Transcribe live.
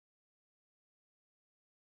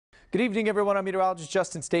Good evening, everyone. I'm meteorologist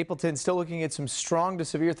Justin Stapleton. Still looking at some strong to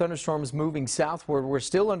severe thunderstorms moving southward. We're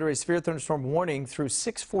still under a severe thunderstorm warning through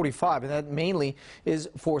 6:45, and that mainly is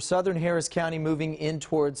for southern Harris County moving in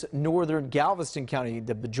towards northern Galveston County.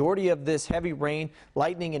 The majority of this heavy rain,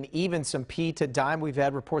 lightning, and even some pea to dime. We've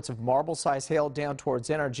had reports of marble-sized hail down towards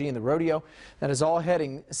NRG and the rodeo. That is all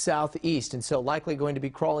heading southeast, and so likely going to be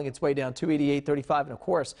crawling its way down 288, 35, and of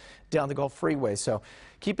course down the Gulf Freeway. So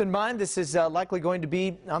keep in mind this is likely going to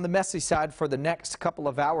be on the messy side for the next couple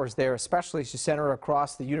of hours there, especially as you center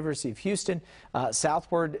across the University of Houston,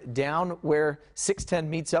 southward down where 610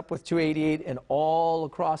 meets up with 288 and all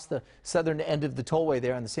across the southern end of the tollway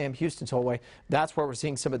there on the Sam Houston tollway. That's where we're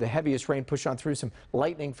seeing some of the heaviest rain push on through, some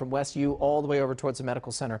lightning from West U all the way over towards the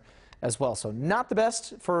medical center as well. So not the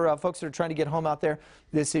best for folks that are trying to get home out there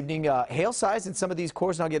this evening. Hail size in some of these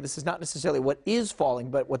cores, and again, this is not necessarily what is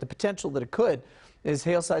falling, but what the potential that it could is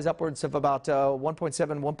hail size upwards of about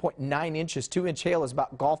 1.7, 1.9 inches. 2-inch hail is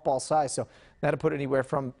about golf ball size, so that'll put anywhere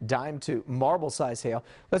from dime to marble size hail.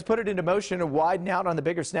 Let's put it into motion and widen out on the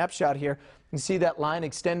bigger snapshot here. You can see that line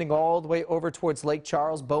extending all the way over towards Lake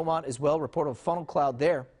Charles, Beaumont as well. Report of funnel cloud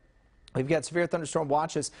there. We've got severe thunderstorm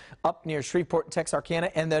watches up near Shreveport and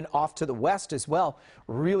Texarkana, and then off to the west as well.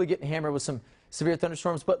 Really getting hammered with some severe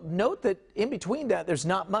thunderstorms. But note that in between that, there's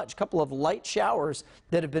not much. A couple of light showers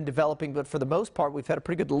that have been developing, but for the most part, we've had a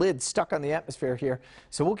pretty good lid stuck on the atmosphere here.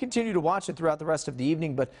 So we'll continue to watch it throughout the rest of the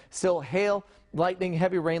evening, but still hail, lightning,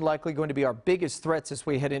 heavy rain likely going to be our biggest threats as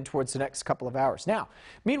we head in towards the next couple of hours. Now,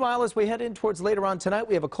 meanwhile, as we head in towards later on tonight,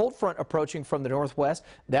 we have a cold front approaching from the northwest.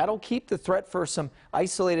 That'll keep the threat for some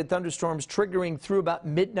isolated thunderstorms triggering through about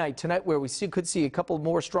midnight tonight, where we could see a couple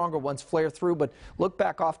more stronger ones flare through, but look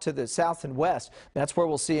back off to the south and west. That's where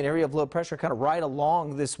we'll see an area of low pressure kind of right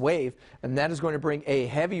along this wave, and that is going to bring a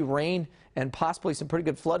heavy rain and possibly some pretty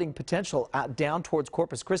good flooding potential out down towards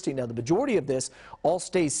Corpus Christi. Now, the majority of this all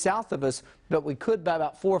stays south of us, but we could by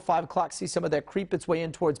about 4 or 5 o'clock see some of that creep its way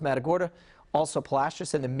in towards Matagorda, also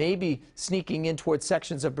Palacios, and then maybe sneaking in towards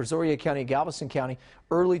sections of Brazoria County and Galveston County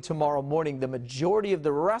early tomorrow morning. The majority of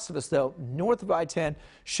the rest of us, though, north of I-10,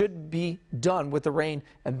 should be done with the rain,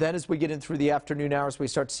 and then as we get in through the afternoon hours, we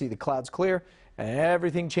start to see the clouds clear. And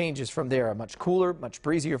everything changes from there. A much cooler, much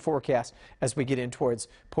breezier forecast as we get in towards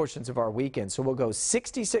portions of our weekend. So we'll go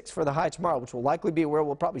 66 for the high tomorrow, which will likely be where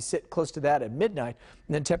we'll probably sit close to that at midnight.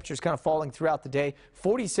 And then temperatures kind of falling throughout the day.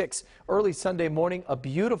 46 early Sunday morning. A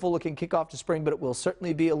beautiful looking kickoff to spring, but it will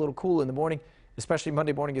certainly be a little cool in the morning, especially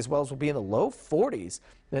Monday morning as well, as we'll be in the low 40s.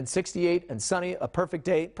 Then 68 and sunny, a perfect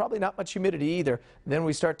day. Probably not much humidity either. And then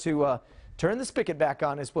we start to turn the spigot back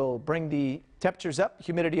on as we'll bring the temperatures up,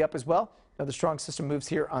 humidity up as well. Now, the strong system moves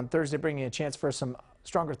here on Thursday, bringing a chance for some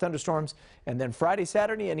stronger thunderstorms. And then Friday,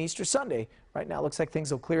 Saturday, and Easter Sunday. Right now, it looks like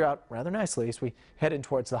things will clear out rather nicely as we head in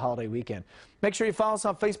towards the holiday weekend. Make sure you follow us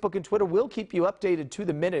on Facebook and Twitter. We'll keep you updated to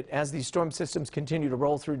the minute as these storm systems continue to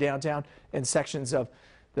roll through downtown and sections of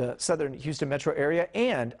the southern Houston metro area,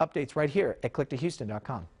 and updates right here at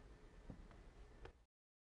click2houston.com.